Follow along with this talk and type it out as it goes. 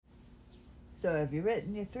So have you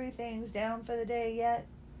written your 3 things down for the day yet?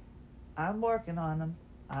 I'm working on them.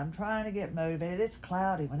 I'm trying to get motivated. It's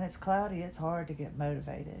cloudy. When it's cloudy, it's hard to get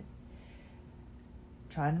motivated.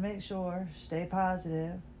 Trying to make sure, stay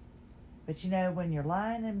positive. But when you're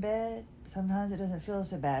lying in bed, sometimes it doesn't feel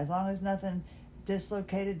so bad. As long as nothing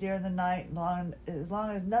dislocated during the night, as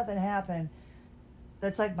long as nothing happened,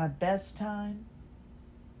 that's like my best time.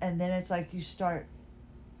 And then it's like you start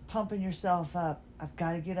pumping yourself up. I've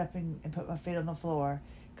got to get up and put my feet on the floor.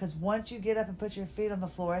 Because once you get up and put your feet on the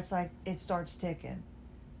floor, it's like it starts ticking.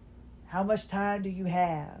 How much time do you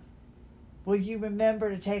have? Will you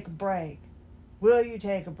remember to take a break? Will you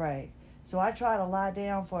take a break? So I try to lie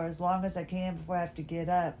down for as long as I can before I have to get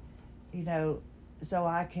up, so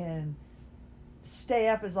I can stay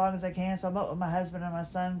up as long as I can. So I'm up when my husband and my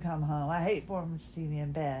son come home. I hate for them to see me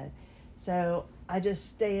in bed. So I just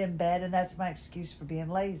stay in bed, and that's my excuse for being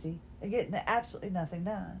lazy and getting absolutely nothing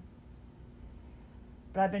done.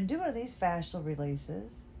 But I've been doing these fascial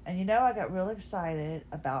releases, and I got real excited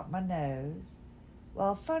about my nose.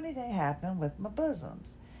 Well, a funny thing happened with my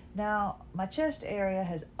bosoms. Now, my chest area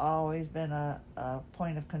has always been a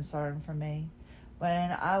point of concern for me.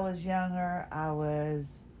 When I was younger, I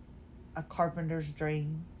was a carpenter's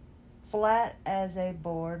dream. Flat as a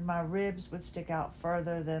board, my ribs would stick out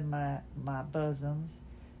further than my bosoms.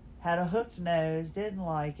 Had a hooked nose, didn't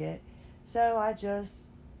like it, so I just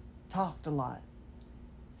talked a lot.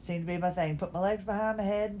 Seemed to be my thing. Put my legs behind my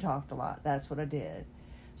head and talked a lot. That's what I did.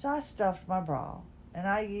 So I stuffed my bra. And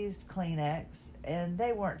I used Kleenex, and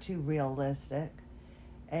they weren't too realistic.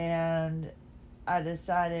 And I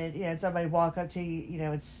decided, somebody walk up to you,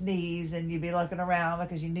 and sneeze, and you'd be looking around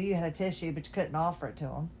because you knew you had a tissue, but you couldn't offer it to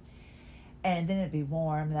them. And then it'd be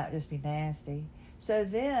warm, and that would just be nasty. So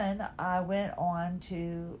then I went on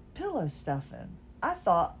to pillow stuffing. I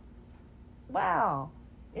thought, wow,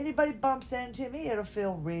 anybody bumps into me, it'll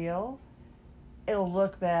feel real. It'll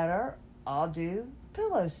look better. I'll do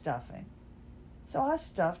pillow stuffing. So I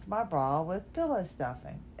stuffed my bra with pillow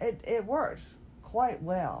stuffing. It worked quite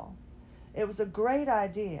well. It was a great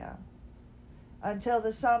idea until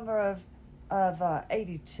the summer of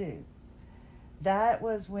 82. That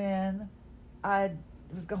was when I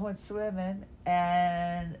was going swimming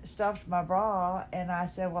and stuffed my bra, and I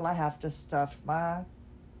said, well, I have to stuff my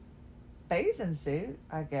bathing suit,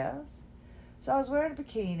 I guess. So I was wearing a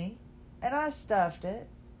bikini, and I stuffed it.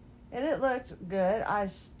 And it looked good. I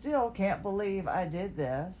still can't believe I did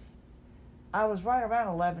this. I was right around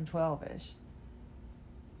 11, 12-ish.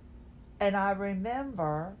 And I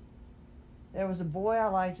remember there was a boy I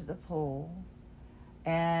liked at the pool.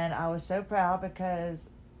 And I was so proud because,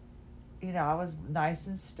 I was nice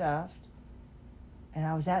and stuffed. And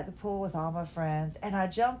I was at the pool with all my friends. And I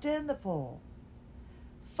jumped in the pool.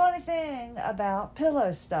 Funny thing about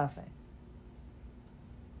pillow stuffing.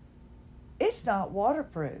 It's not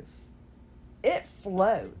waterproof. It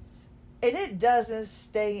floats. And it doesn't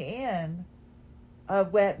stay in a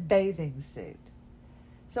wet bathing suit.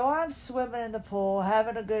 So I'm swimming in the pool,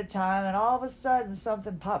 having a good time, and all of a sudden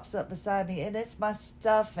something pops up beside me, and it's my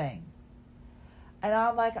stuffing. And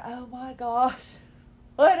I'm like, oh my gosh,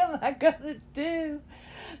 what am I going to do?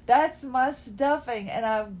 That's my stuffing, and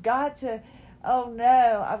I've got to, oh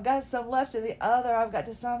no, I've got some left of the other. I've got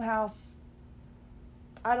to somehow, split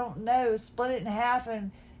it in half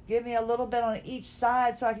and give me a little bit on each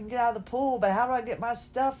side so I can get out of the pool. But how do I get my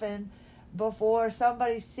stuffing before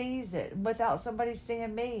somebody sees it and without somebody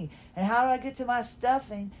seeing me? And how do I get to my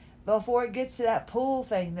stuffing before it gets to that pool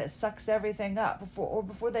thing that sucks everything up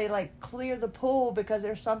before they clear the pool because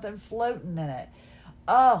there's something floating in it?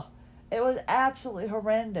 Oh, it was absolutely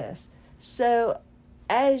horrendous. So,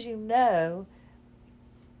 as you know,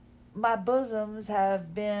 my bosoms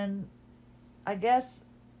have been, I guess,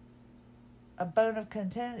 a bone of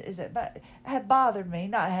contention. It had bothered me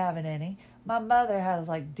not having any. My mother has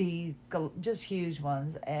just huge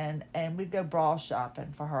ones, and we'd go bra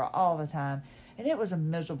shopping for her all the time. And it was a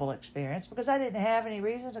miserable experience because I didn't have any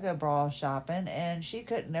reason to go bra shopping, and she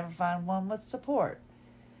couldn't never find one with support.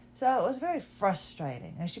 So it was very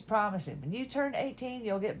frustrating. And she promised me, when you turn 18,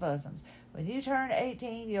 you'll get bosoms. When you turn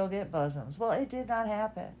 18, you'll get bosoms. Well, it did not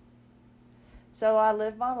happen. So I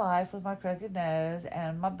lived my life with my crooked nose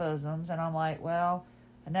and my bosoms, and I'm like, well,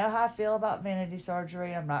 I know how I feel about vanity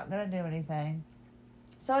surgery. I'm not going to do anything.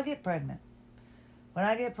 So I get pregnant. When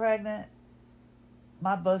I get pregnant,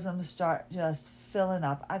 my bosoms start just filling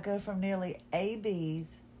up. I go from nearly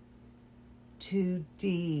ABs to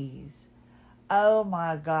Ds. Oh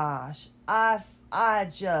my gosh. I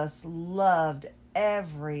just loved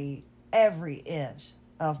every inch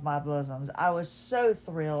of my bosoms. I was so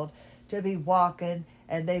thrilled to be walking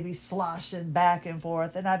and they'd be sloshing back and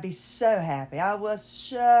forth. And I'd be so happy. I was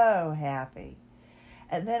so happy.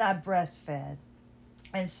 And then I breastfed.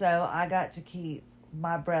 And so I got to keep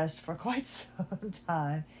my breast for quite some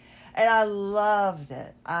time. And I loved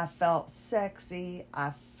it. I felt sexy.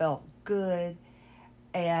 I felt good.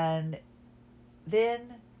 And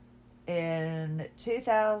then in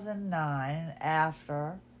 2009,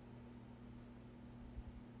 after,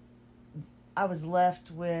 I was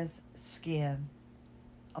left with skin,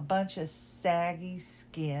 a bunch of saggy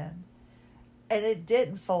skin, and it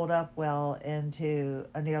didn't fold up well into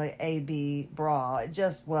a nearly AB bra. It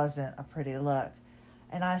just wasn't a pretty look.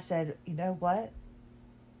 And I said, you know what?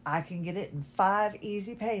 I can get it in 5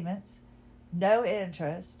 easy payments, no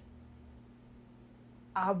interest.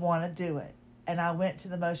 I want to do it. And I went to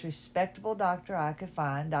the most respectable doctor I could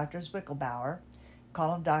find, Dr. Zwickelbauer,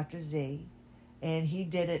 call him Dr. Z. And he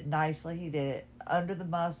did it nicely. He did it under the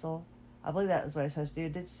muscle. I believe that was what I was supposed to do.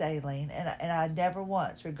 Did saline. And I never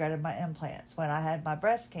once regretted my implants. When I had my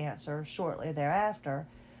breast cancer shortly thereafter,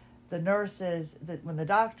 the nurses, when the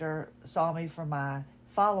doctor saw me for my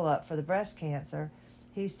follow-up for the breast cancer,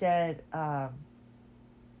 he said,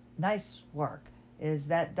 nice work. Is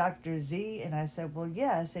that Dr. Z? And I said, well,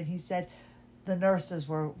 yes. And he said, the nurses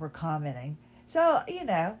were commenting. So,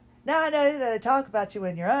 now I know that they talk about you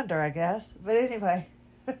when you're under, I guess. But anyway,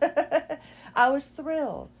 I was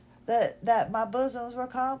thrilled that my bosoms were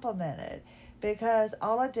complimented, because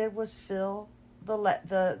all I did was fill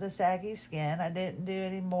the saggy skin. I didn't do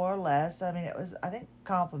any more or less. I mean, it was, I think,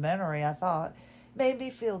 complimentary, I thought. Made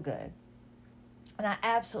me feel good. And I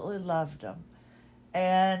absolutely loved them.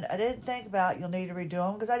 And I didn't think about you'll need to redo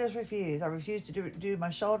them, because I just refused. I refused to do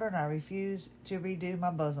my shoulder, and I refused to redo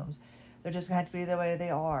my bosoms. They're just going to have to be the way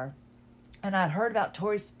they are. And I'd heard about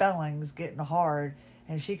Tori Spelling's getting hard,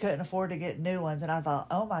 and she couldn't afford to get new ones. And I thought,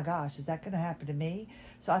 oh my gosh, is that going to happen to me?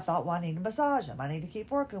 So I thought, well, I need to massage them. I need to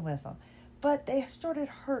keep working with them. But they started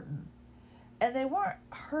hurting. And they weren't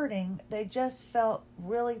hurting. They just felt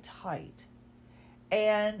really tight.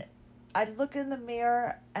 And I'd look in the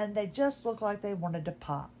mirror, and they just looked like they wanted to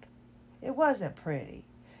pop. It wasn't pretty.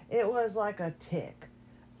 It was like a tick,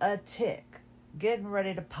 getting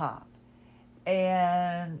ready to pop.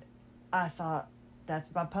 And I thought,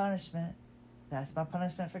 that's my punishment. That's my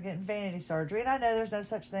punishment for getting vanity surgery. And I know there's no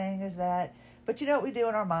such thing as that. But you know what we do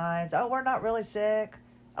in our minds? Oh, we're not really sick.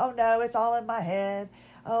 Oh, no, it's all in my head.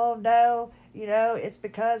 Oh, no, it's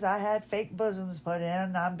because I had fake bosoms put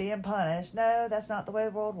in. I'm being punished. No, that's not the way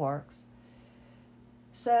the world works.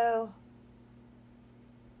 So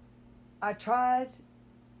I tried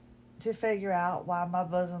to figure out why my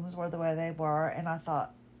bosoms were the way they were. And I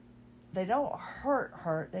thought, they don't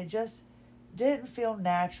hurt. They just didn't feel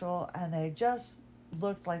natural, and they just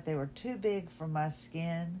looked like they were too big for my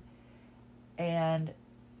skin. And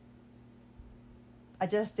I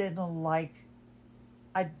just didn't like,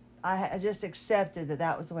 I just accepted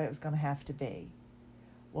that was the way it was going to have to be.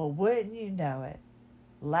 Well, wouldn't you know it,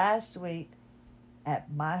 last week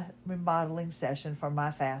at my remodeling session for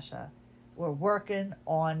my fascia, we're working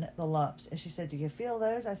on the lumps. And she said, do you feel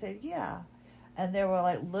those? I said, yeah. And there were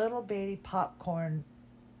like little bitty popcorn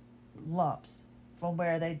lumps from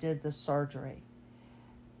where they did the surgery.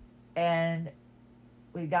 And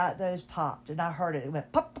we got those popped, and I heard it. It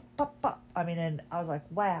went pop, pop, pop, pop. I mean, and I was like,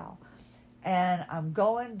 wow. And I'm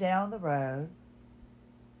going down the road,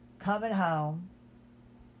 coming home,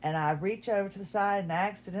 and I reach over to the side and I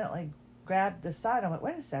accidentally grabbed the side. I went,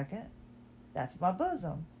 wait a second, that's my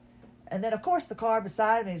bosom. And then, of course, the car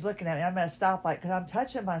beside me is looking at me. I'm at a stoplight because I'm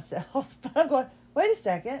touching myself. But I'm going, wait a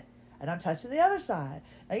second. And I'm touching the other side.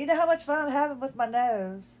 Now, you know how much fun I'm having with my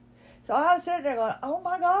nose. So I was sitting there going, oh,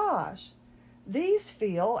 my gosh. These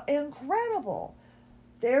feel incredible.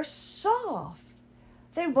 They're soft.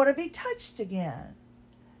 They want to be touched again.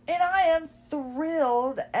 And I am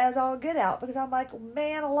thrilled as all get out, because I'm like,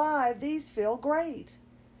 man alive, these feel great.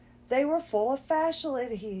 They were full of fascial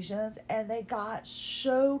adhesions, and they got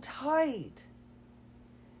so tight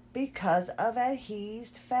because of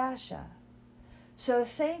adhesed fascia. So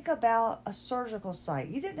think about a surgical site.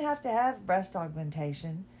 You didn't have to have breast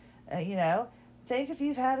augmentation, Think if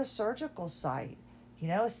you've had a surgical site,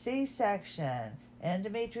 a C-section,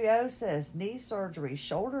 endometriosis, knee surgery,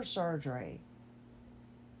 shoulder surgery.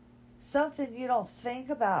 Something you don't think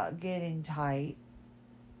about getting tight,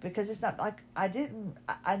 because it's not like I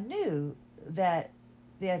knew that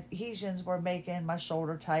the adhesions were making my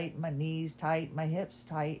shoulder tight, my knees tight, my hips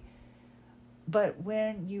tight. But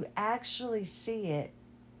when you actually see it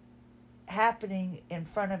happening in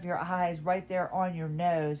front of your eyes, right there on your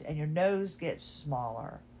nose, and your nose gets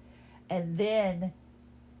smaller, and then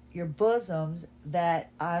your bosoms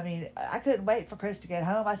that, I mean, I couldn't wait for Chris to get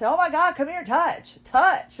home. I said, oh my God, come here, touch.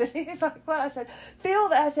 And he's like, what? I said, feel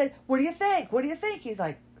that. I said, what do you think? What do you think? He's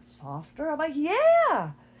like, softer? I'm like,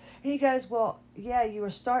 yeah. And he goes, well, yeah, you were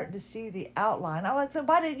starting to see the outline. I'm like, then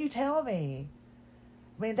why didn't you tell me?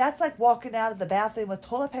 I mean, that's like walking out of the bathroom with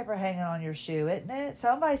toilet paper hanging on your shoe, isn't it?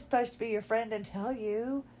 Somebody's supposed to be your friend and tell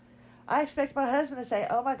you. I expect my husband to say,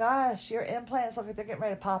 oh my gosh, your implants look like they're getting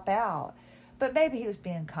ready to pop out. But maybe he was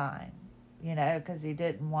being kind, because he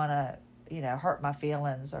didn't want to, hurt my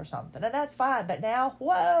feelings or something. And that's fine. But now,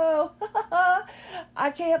 whoa,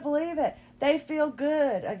 I can't believe it. They feel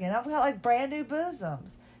good. Again, I've got like brand new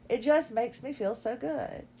bosoms. It just makes me feel so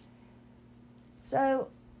good. So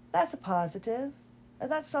that's a positive.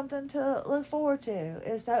 And that's something to look forward to,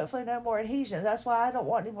 is to hopefully no more adhesions. That's why I don't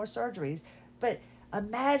want any more surgeries. But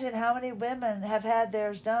imagine how many women have had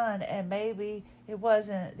theirs done, and maybe it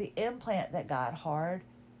wasn't the implant that got hard.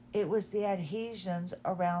 It was the adhesions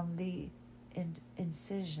around the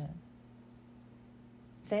incision.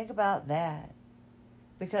 Think about that.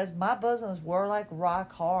 Because my bosoms were like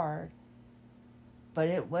rock hard, but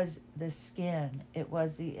it was the skin. It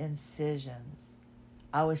was the incisions.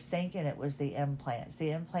 I was thinking it was the implants.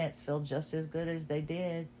 The implants feel just as good as they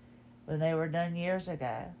did when they were done years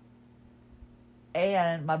ago.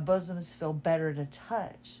 And my bosoms feel better to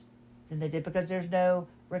touch than they did because there's no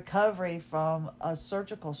recovery from a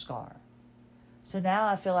surgical scar. So now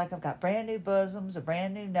I feel like I've got brand new bosoms, a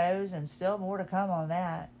brand new nose, and still more to come on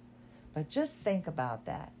that. But just think about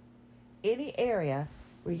that. Any area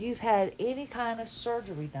where you've had any kind of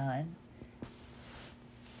surgery done,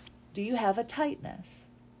 do you have a tightness?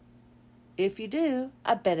 If you do,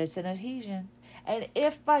 I bet it's an adhesion. And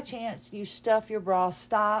if by chance you stuff your bra,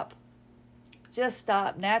 stop. Just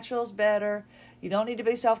stop. Natural's better. You don't need to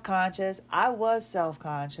be self-conscious. I was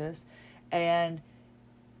self-conscious and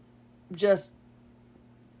just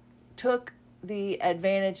took the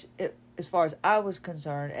advantage, as far as I was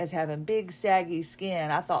concerned, as having big, saggy skin.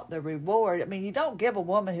 I thought the reward, you don't give a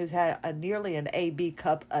woman who's had nearly an AB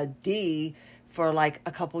cup a D for like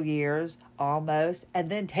a couple years almost, and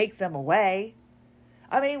then take them away.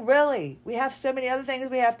 Really, we have so many other things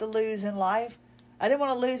we have to lose in life. I didn't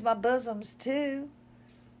want to lose my bosoms too.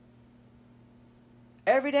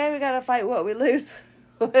 Every day we got to fight what we lose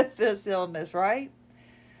with this illness, right?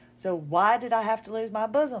 So why did I have to lose my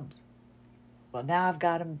bosoms? Well, now I've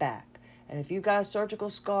got them back. And if you've got a surgical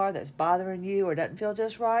scar that's bothering you or doesn't feel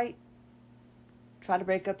just right, try to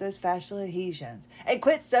break up those fascial adhesions. And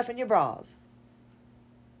quit stuffing your bras.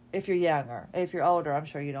 If you're younger. If you're older, I'm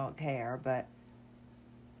sure you don't care, but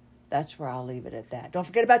that's where I'll leave it at that. Don't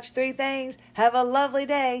forget about your 3 things. Have a lovely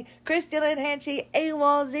day. Christy Lynn Hanchy,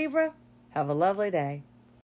 AWOL Zebra. Have a lovely day.